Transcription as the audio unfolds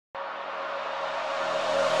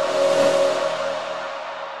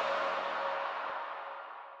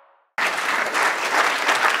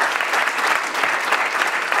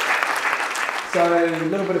So a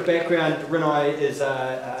little bit of background, Rinnai is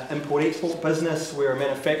an import-export business. We're a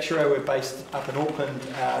manufacturer. We're based up in Auckland,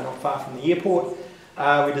 not far from the airport.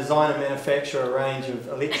 We design and manufacture a range of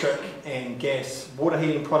electric and gas water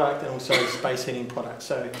heating product and also space heating products.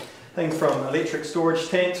 So things from electric storage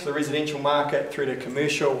tanks for the residential market through to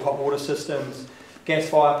commercial hot water systems, gas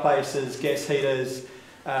fireplaces, gas heaters,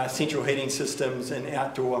 central heating systems and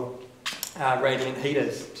outdoor radiant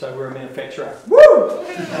heaters. So we're a manufacturer. Woo!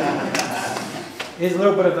 Here's a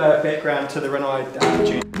little bit of a background to the Rinnai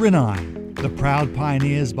journey. Rinnai, the proud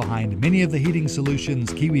pioneers behind many of the heating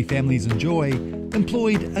solutions Kiwi families enjoy,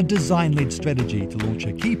 employed a design-led strategy to launch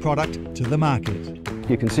a key product to the market.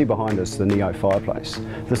 You can see behind us the Neo fireplace.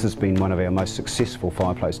 This has been one of our most successful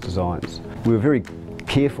fireplace designs. We were very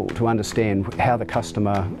careful to understand how the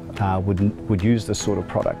customer would use this sort of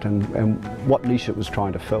product and what niche it was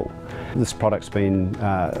trying to fill. This product's been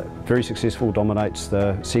very successful, dominates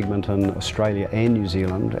the segment in Australia and New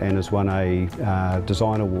Zealand and has won a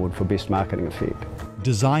design award for best marketing effect.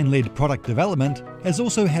 Design-led product development has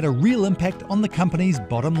also had a real impact on the company's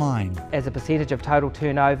bottom line. As a percentage of total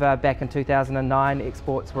turnover, back in 2009,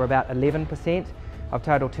 exports were about 11% of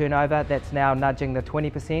total turnover. That's now nudging the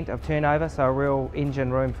 20% of turnover, so a real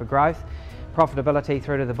engine room for growth. Profitability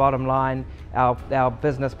through to the bottom line, our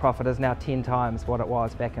business profit is now 10 times what it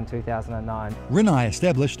was back in 2009. Rinnai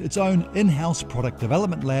established its own in-house product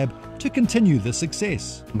development lab to continue the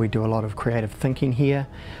success. We do a lot of creative thinking here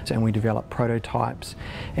and we develop prototypes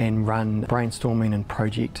and run brainstorming and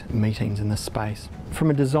project meetings in this space. From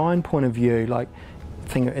a design point of view,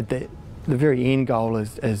 the very end goal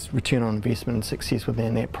is return on investment and success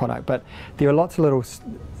within that product, but there are lots of little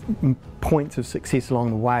points of success along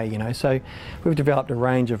the way, you know. So we've developed a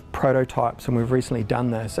range of prototypes and we've recently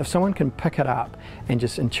done this. If someone can pick it up and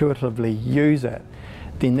just intuitively use it,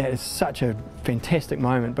 then that is such a fantastic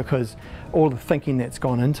moment, because all the thinking that's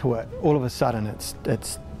gone into it, all of a sudden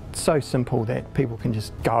it's so simple that people can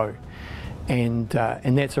just go. And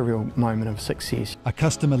that's a real moment of success. A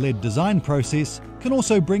customer-led design process can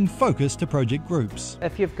also bring focus to project groups.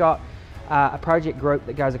 If you've got a project group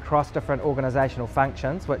that goes across different organisational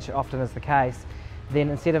functions, which often is the case, then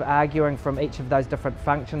instead of arguing from each of those different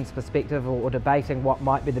functions' perspective or debating what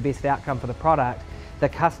might be the best outcome for the product, the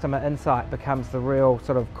customer insight becomes the real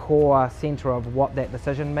sort of core centre of what that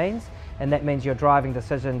decision means. And that means you're driving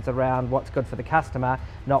decisions around what's good for the customer,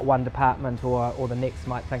 not one department or the next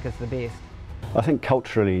might think is the best. I think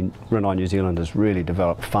culturally Rinnai New Zealand has really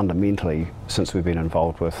developed fundamentally since we've been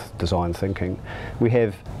involved with design thinking. We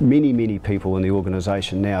have many people in the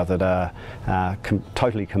organisation now that are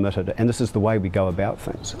totally committed, and this is the way we go about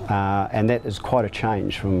things, and that is quite a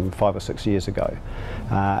change from 5 or 6 years ago,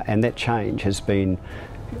 and that change has been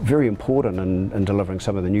very important in delivering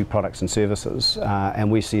some of the new products and services, and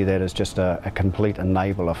we see that as just a complete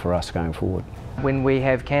enabler for us going forward. When we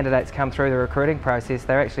have candidates come through the recruiting process,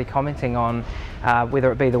 they're actually commenting on whether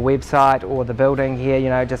it be the website or the building here, you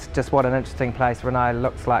know, just what an interesting place Rinnai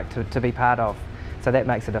looks like to be part of. So that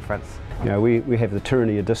makes a difference. You know, we have the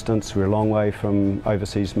tyranny of distance. We're a long way from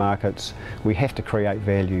overseas markets. We have to create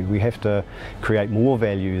value. We have to create more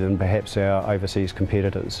value than perhaps our overseas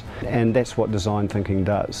competitors. And that's what design thinking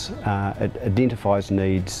does. It identifies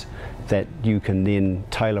needs that you can then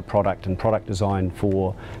tailor product and product design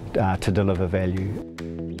for to deliver value.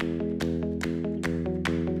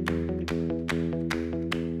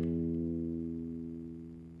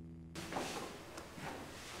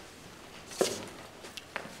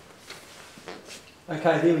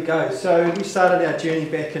 Okay, there we go. So we started our journey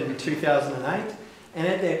back in 2008, and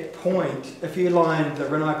at that point, if you lined the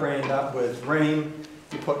Rinnai brand up with Rheem,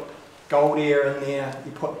 you put Gold Air in there,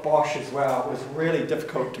 you put Bosch as well, it was really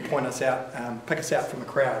difficult to point us out, pick us out from a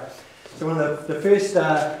crowd. So one of the first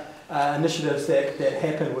initiatives that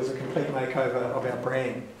happened was a complete makeover of our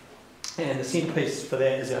brand, and the centrepiece for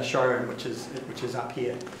that is our showroom, which is up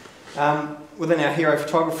here. Within our hero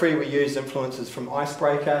photography, we used influences from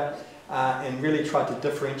Icebreaker, and really tried to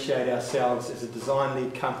differentiate ourselves as a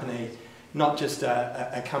design-led company, not just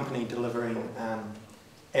a company delivering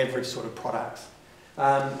average sort of products.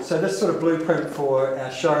 So this sort of blueprint for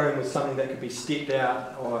our showroom was something that could be stepped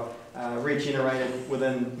out or regenerated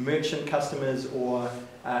within merchant customers or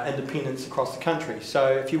independents across the country. So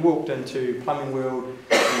if you walked into Plumbing World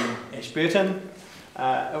in Ashburton,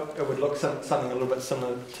 it would look something a little bit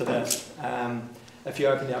similar to this. If you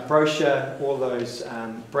opened our brochure, all those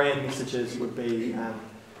brand messages would be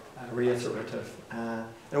reiterative. And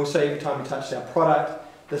also every time we touched our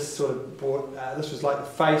product, this sort of this was like the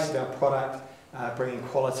face of our product, bringing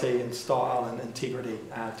quality and style and integrity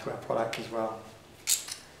to our product as well.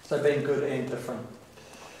 So being good and different.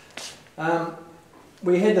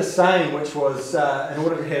 we had the saying, which was in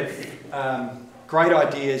order to have great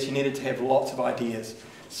ideas, you needed to have lots of ideas.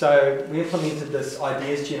 So we implemented this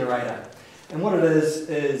ideas generator. And what it is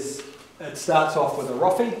it starts off with a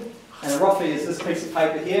roffie. And a roffie is this piece of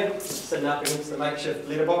paper here, sitting up against the makeshift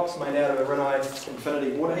letterbox made out of a Rinnai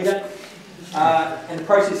Infinity water heater. And the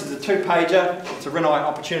process is a 2-pager. It's a Rinnai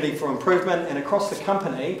opportunity for improvement. And across the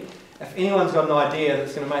company, if anyone's got an idea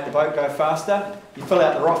that's going to make the boat go faster, you fill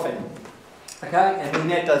out the roffie. Okay? And then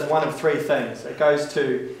that does one of 3 things. It goes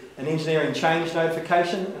to an engineering change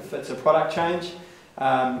notification if it's a product change.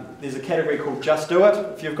 There's a category called Just Do It.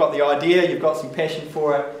 If you've got the idea, you've got some passion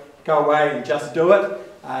for it, go away and just do it.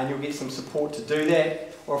 And you'll get some support to do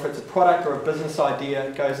that. Or if it's a product or a business idea,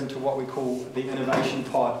 it goes into what we call the innovation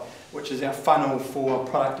pod, which is our funnel for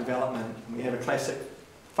product development. And we have a classic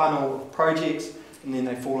funnel of projects, and then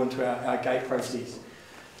they fall into our gate process.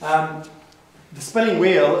 The spinning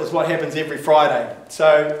wheel is what happens every Friday.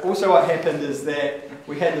 So also what happened is that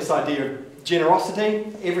we had this idea of generosity.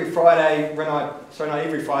 Every Friday, the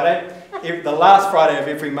last Friday of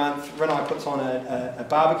every month, Rinnai puts on a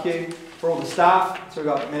barbecue for all the staff. So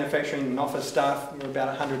we've got manufacturing and office staff, we're about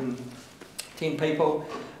 110 people.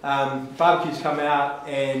 Barbecues come out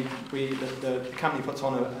and the company puts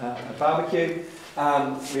on a barbecue.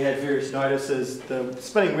 We had various notices. The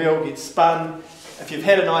spinning wheel gets spun. If you've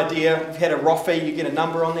had an idea, if you've had a roffie, you get a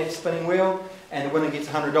number on that spinning wheel and the winner gets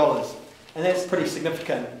 $100. And that's pretty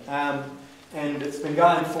significant. And it's been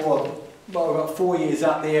going for, well, we've got 4 years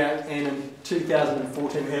up there, and in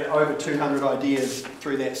 2014 we had over 200 ideas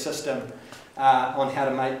through that system on how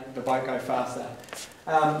to make the boat go faster.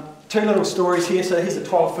 2 little stories here. So here's a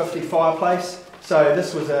 1250 fireplace. So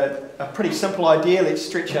this was a pretty simple idea. Let's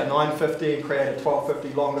stretch out 950 and create a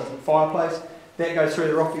 1250 longer fireplace. That goes through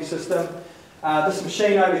the roffie system. This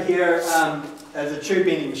machine over here is a tube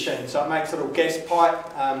bending machine. So it makes a little gas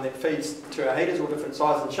pipe that feeds to our heaters, all different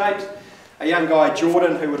sizes and shapes. A young guy,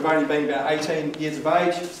 Jordan, who would have only been about 18 years of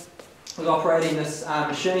age, was operating this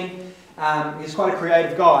machine. He's quite a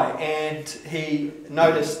creative guy, and he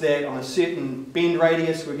noticed that on a certain bend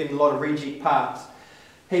radius we're getting a lot of reject parts.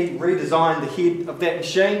 He redesigned the head of that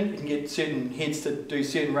machine. You can get certain heads to do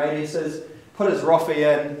certain radiuses, put his roffie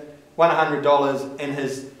in, won $100, and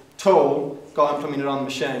his tool got implemented on the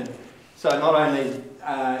machine. So not only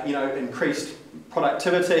increased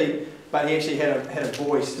productivity, but he actually had a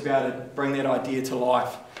voice to be able to bring that idea to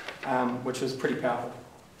life, which was pretty powerful.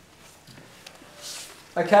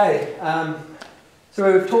 Okay,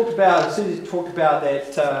 so we've talked about, Susie talked about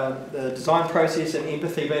that the design process and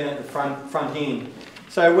empathy being at the front end.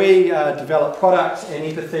 So we develop products, and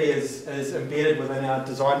empathy is embedded within our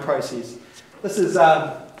design process. This is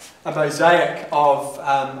a mosaic of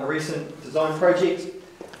a recent design project.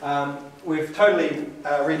 We've totally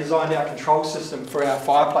redesigned our control system for our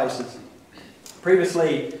fireplaces.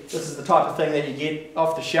 Previously, this is the type of thing that you get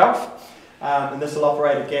off the shelf, and this will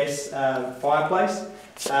operate a gas fireplace.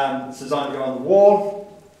 It's designed to go on the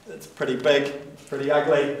wall. It's pretty big, pretty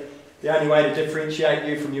ugly. The only way to differentiate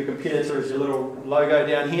you from your competitor is your little logo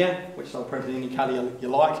down here, which I'll print in any colour you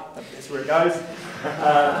like. That's where it goes.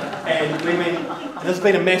 And this has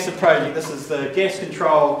been a massive project. This is the gas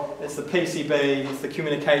control, it's the PCB, it's the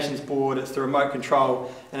communications board, it's the remote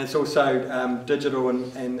control, and it's also digital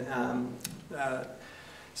and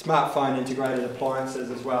smartphone integrated appliances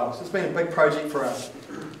as well. So it's been a big project for us.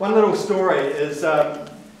 One little story is,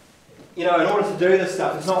 in order to do this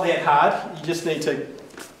stuff, it's not that hard. You just need to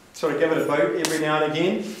sort of give it a boot every now and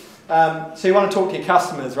again. So you want to talk to your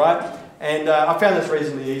customers, right? And I found this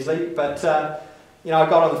reasonably easily, but I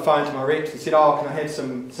got on the phone to my reps and said, "Oh, can I have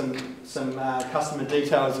some customer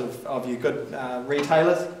details of your good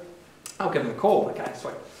retailers?" I'll give them a call. Okay,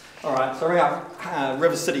 sweet. All right, so I ring up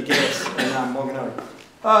River City Gas in Wanganui.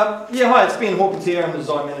 Yeah, hi, it's Ben Hawkins here. I'm the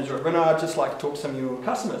design manager at Rinnai. I'd just like to talk to some of your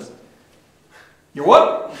customers. You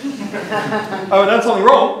what? Oh, done something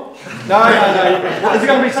wrong? No. Is it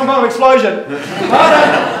going to be some kind of explosion? No.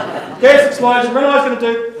 Gas explosion. Rinnai's going to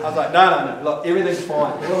do. I was like, no. Look, everything's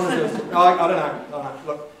fine. What I want to do is, I don't know.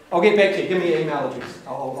 Look, I'll get back to you. Give me your email address.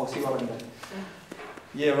 I'll see what I can do.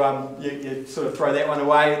 You sort of throw that one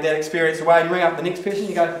away, that experience away, and ring up the next person.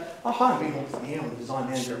 You go, "Oh, hi, I'm Ben Hawkins here. I'm the design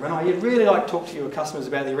manager at Rinnai. You'd really like to talk to your customers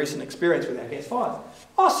about their recent experience with our gas fires."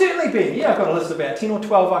 "Oh, certainly, Ben. Yeah, I've got a list of about 10 or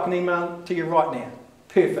 12 I can email to you right now."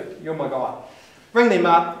 Perfect. You're my guy. Ring them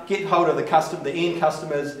up, get hold of the end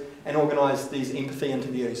customers, and organise these empathy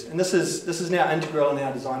interviews. And this is now integral in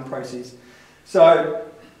our design process. So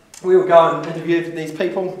we will go and interview these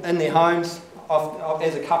people in their homes.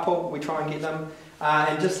 As a couple, we try and get them.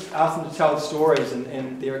 And just ask them to tell stories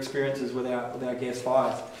and their experiences with our gas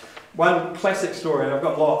fires. one classic story, and I've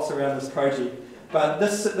got lots around this project, but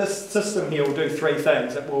this system here will do three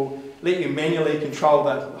things. It will let you manually control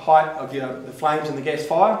the height of the flames in the gas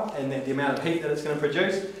fire and the amount of heat that it's going to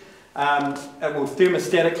produce. It will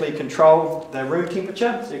thermostatically control the room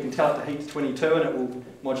temperature, so you can tell it the heat's 22 and it will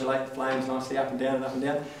modulate the flames nicely up and down and up and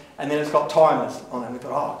down. And then it's got timers on it. We've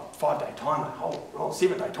got, 5-day timer,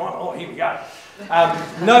 7-day timer, here we go.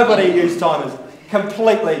 Nobody used timers.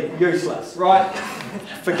 Completely useless, right?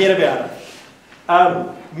 Forget about it.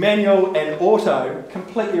 Manual and auto,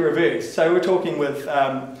 completely reversed. So we're talking with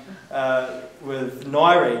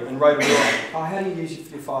Nairi and Rotorua. Oh, how do you use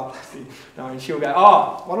your fireplace? No, and she'll go,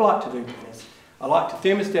 oh, what I like to do is I like to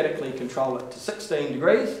thermostatically control it to 16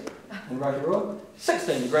 degrees in Rotorua,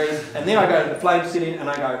 16 degrees, and then I go to the flame setting and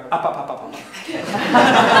I go up, up, up, up, up.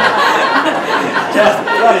 Just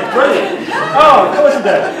bloody brilliant. Oh, of course you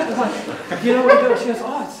do. You know what you do? She goes,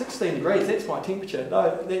 oh, it's 16 degrees, that's my temperature.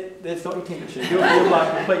 No, that's not your temperature. You're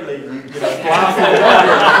like completely, blasted.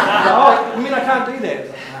 Oh, you mean I can't do that?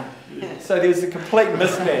 No. So there's a complete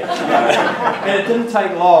mismatch, and it didn't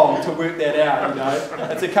take long to work that out.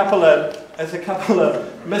 It's a couple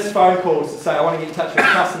of missed phone calls to say I want to get in touch with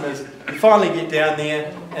customers. You finally get down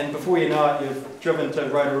there, and before you know it, you've driven to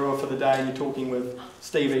Rotorua for the day, and you're talking with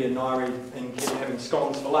Stevie and Nairi and having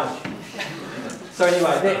scones for lunch. So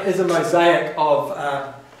anyway, that is a mosaic of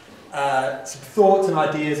some thoughts and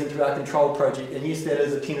ideas into our control project, and yes, that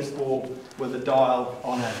is a tennis ball with a dial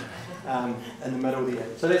on it. In the middle there.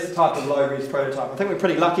 So that's the type of low-res prototype. I think we're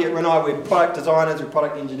pretty lucky at Rinnai. We're product designers, we're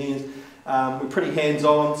product engineers, we're pretty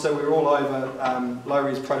hands-on, so we're all over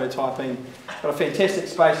low-res prototyping. Got a fantastic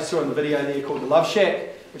space you saw in the video there called the Love Shack,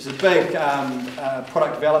 which is a big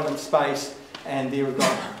product development space, and there we've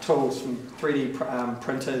got tools from 3D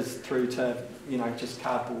printers through to just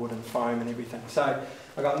cardboard and foam and everything. So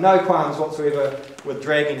I've got no qualms whatsoever with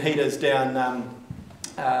dragging heaters down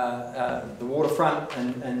the waterfront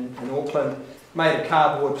in Auckland, made of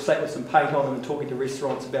cardboard, slapped with some paint on them and talking to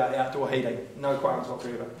restaurants about outdoor heating. No qualms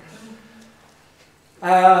whatsoever.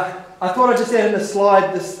 I thought I'd just add in a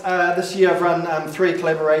slide. This year I've run 3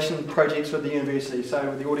 collaboration projects with the university, so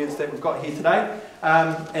with the audience that we've got here today.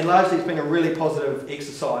 And largely it's been a really positive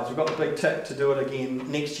exercise. We've got the big tick to do it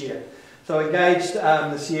again next year. So I engaged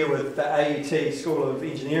this year with the AUT School of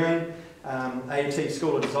Engineering, AUT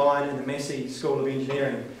School of Design and the Massey School of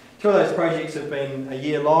Engineering. 2 of those projects have been a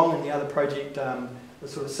year long, and the other project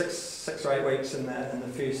was sort of 6 or 8 weeks in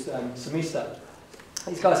the first semester.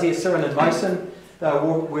 These guys here, Siren and Mason, they're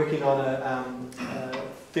working on a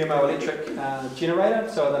thermoelectric generator,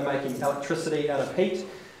 so they're making electricity out of heat.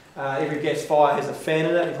 Every gas fire has a fan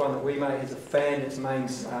in it. Every one that we make has a fan, its main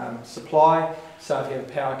supply. So if you have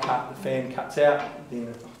a power cut, the fan cuts out, then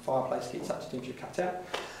the fireplace gets up to temperature, cuts out.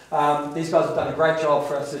 These guys have done a great job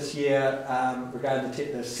for us this year regarding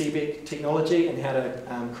the CBEC technology and how to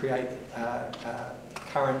create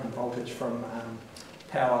current and voltage from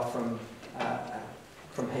power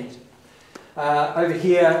from heat. Over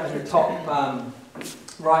here in the top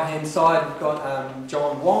right hand side we've got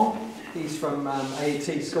John Wong. He's from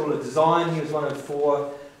AUT School of Design. He was one of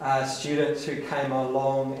 4 students who came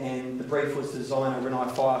along, and the brief was to design a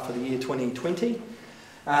Rinnai fire for the year 2020.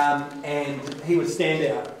 And he was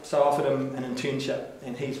standout, so I offered him an internship,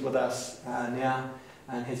 and he's with us now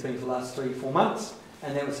and has been for the last 3-4 months,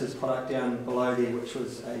 and that was his product down below there, which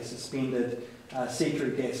was a suspended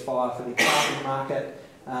see-through gas fire for the apartment market,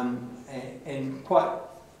 and quite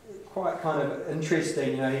kind of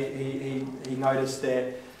interesting. He noticed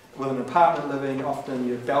that with an apartment living, often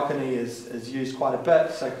your balcony is used quite a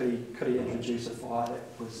bit, so could he introduce a fire that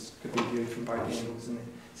could be viewed from both angles and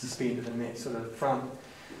suspended in that sort of front.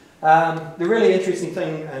 The really interesting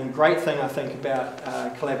thing and great thing I think about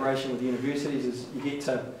collaboration with universities is you get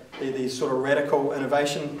to these sort of radical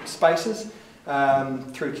innovation spaces.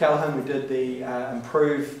 Through Callaghan we did the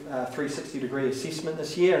Improve 360-degree assessment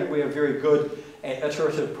this year, and we are very good at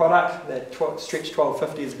iterative product. That Stretch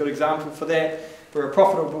 1250 is a good example for that. We're a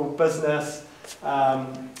profitable business.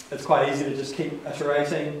 It's quite easy to just keep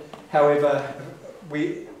iterating. However,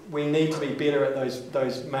 we need to be better at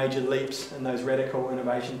those major leaps and those radical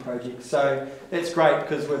innovation projects. So that's great,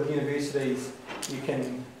 because with universities you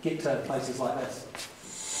can get to places like this.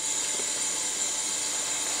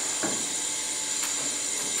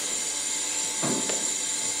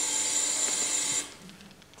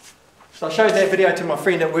 So I showed that video to my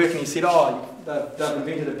friend at work, and he said, oh, they've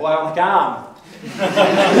invented a bionic arm. I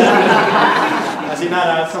said,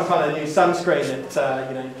 no, it's some kind of new sunscreen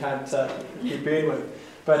that you can't get burned with.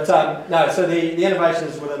 But no, so the innovation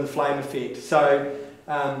is within the flame effect. So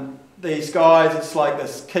these guys, it's like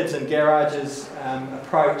this kids in garages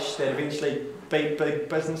approach that eventually beat big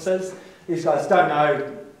businesses. These guys don't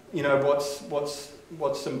know, you know,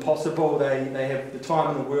 what's impossible. They have the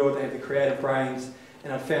time in the world, they have the creative brains,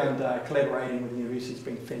 and I've found collaborating with universities has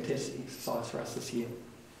been a fantastic exercise for us this year.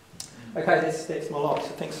 Okay, that's my lot, so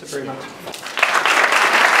thanks very much.